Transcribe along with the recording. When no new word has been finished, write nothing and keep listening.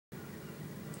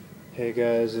Hey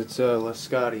guys, it's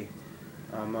Leskati.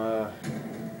 I'm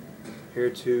here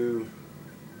to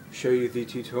show you the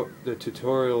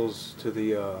tutorials to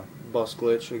the bus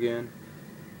glitch again.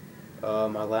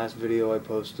 My last video I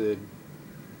posted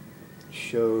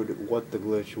showed what the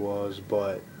glitch was,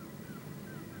 but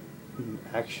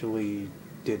actually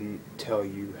didn't tell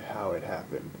you how it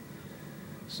happened.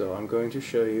 So I'm going to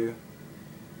show you.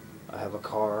 I have a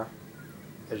car,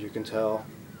 as you can tell.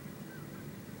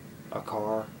 A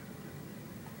car.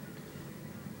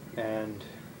 And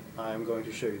I'm going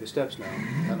to show you the steps now,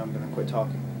 and I'm going to quit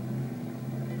talking.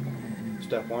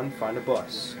 Step 1, find a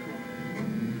bus.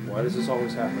 Why does this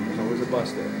always happen? There's always a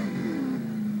bus there.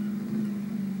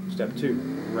 Step 2,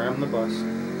 ram the bus.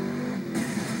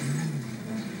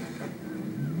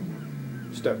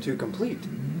 Step 2, complete.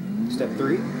 Step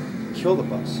 3, kill the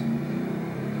bus.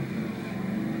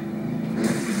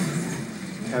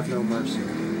 Have no mercy.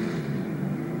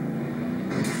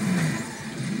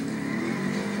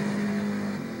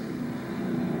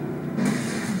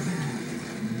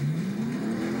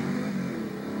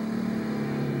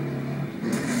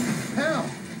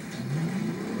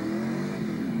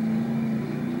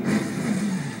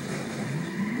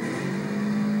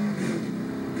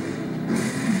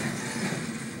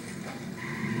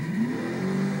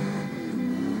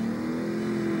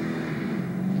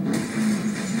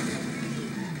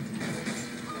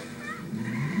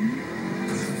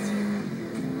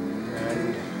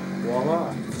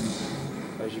 Voila!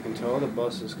 As you can tell, the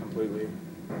bus is completely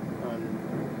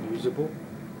unusable.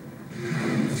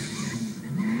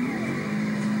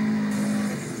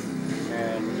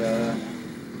 And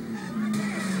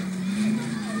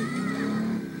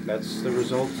that's the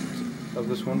result of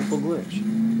this wonderful glitch.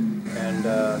 And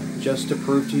just to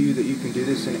prove to you that you can do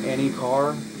this in any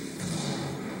car,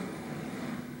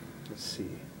 let's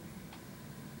see.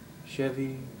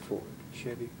 Chevy, Ford,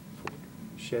 Chevy, Ford,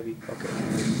 Chevy, okay.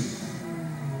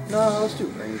 No, let's do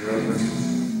Range Rover.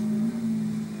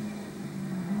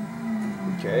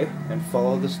 Okay, and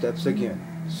follow the steps again.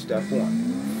 Step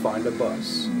 1, find a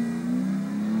bus.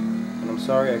 And I'm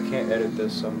sorry I can't edit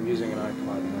this, I'm using an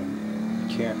iPod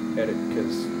and I can't edit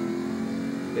because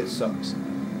it sucks.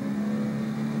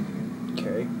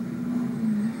 Okay.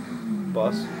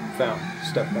 Bus, found.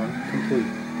 Step 1, complete.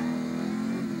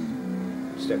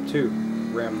 Step 2,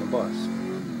 ram the bus.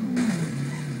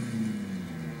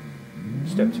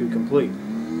 Step 2 complete.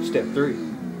 Step 3.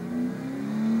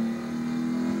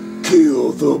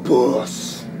 Kill the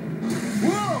bus.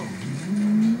 Whoa!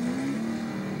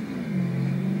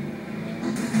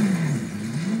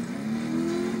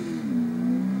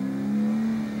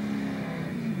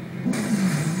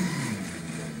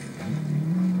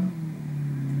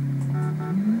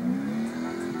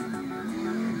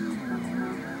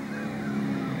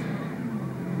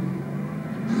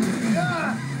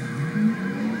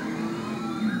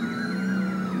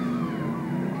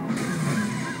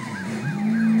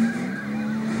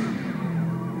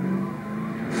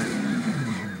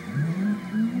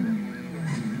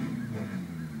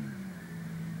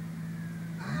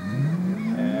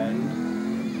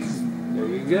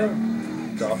 Go.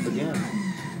 It's off again.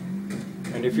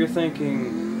 And if you're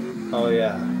thinking, oh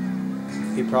yeah,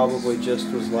 he probably just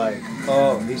was like,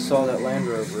 oh, he saw that Land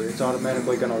Rover, it's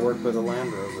automatically going to work with a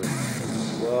Land Rover.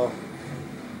 Well,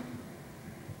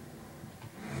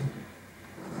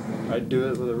 I'd do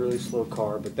it with a really slow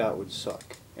car, but that would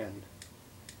suck. And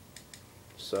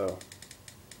so,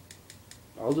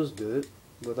 I'll just do it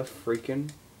with a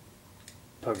freaking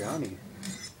Pagani.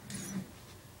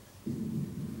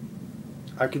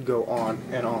 I could go on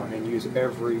and use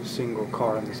every single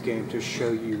car in this game to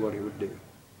show you what it would do.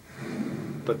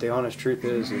 But the honest truth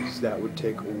is that would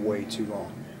take way too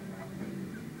long.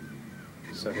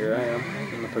 So here I am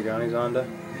in the Pagani Zonda.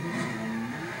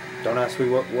 Don't ask me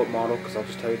what model, because I'll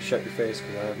just tell you to shut your face,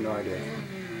 because I have no idea.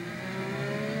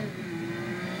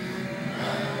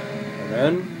 And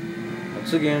then,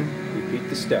 once again, repeat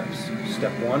the steps.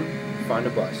 Step 1, find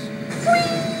a bus.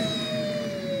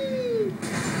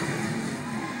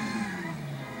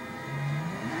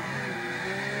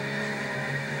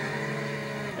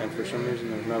 And for some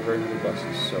reason there's not very many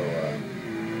buses, so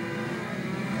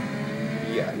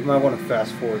yeah, you might want to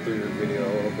fast forward through your video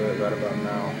a little bit right about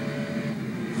now.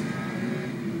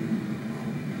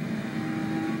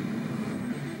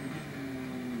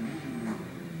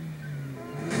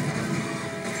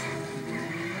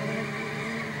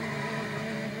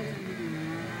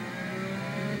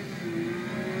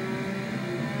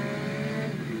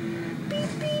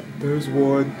 There's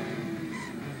one.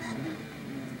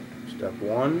 Step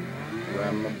 1,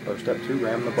 step 2,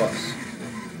 ram the bus.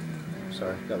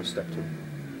 Sorry, that was step 2.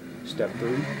 Step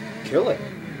 3, kill it.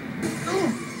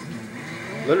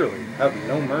 Literally, have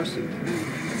no mercy.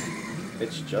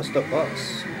 It's just a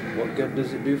bus. What good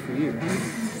does it do for you?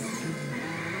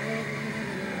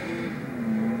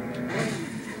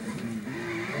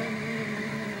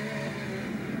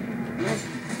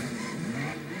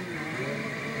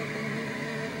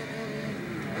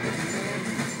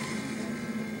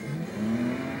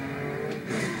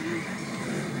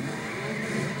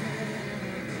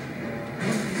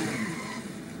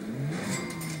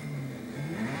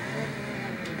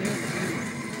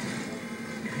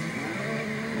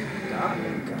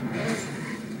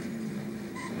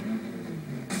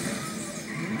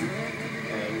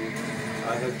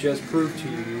 I have just proved to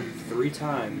you 3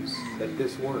 times that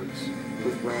this works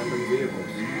with random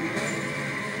vehicles.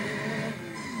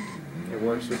 It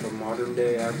works with a modern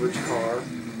day average car,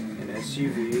 an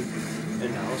SUV,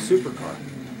 and now a supercar.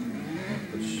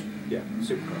 Which, yeah,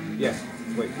 supercar. Yeah,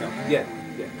 wait, no, yeah,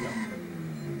 no.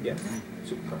 Yeah,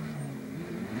 supercar.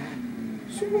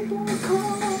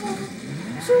 Supercar.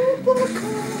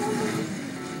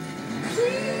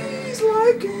 Please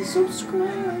like and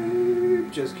subscribe.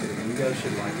 Just kidding. You guys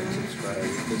should like and subscribe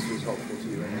if this was helpful to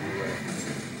you in any way.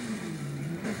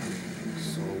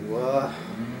 So,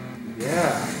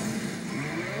 yeah.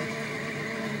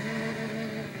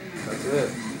 That's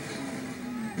it.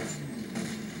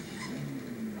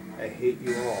 I hate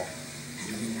you all.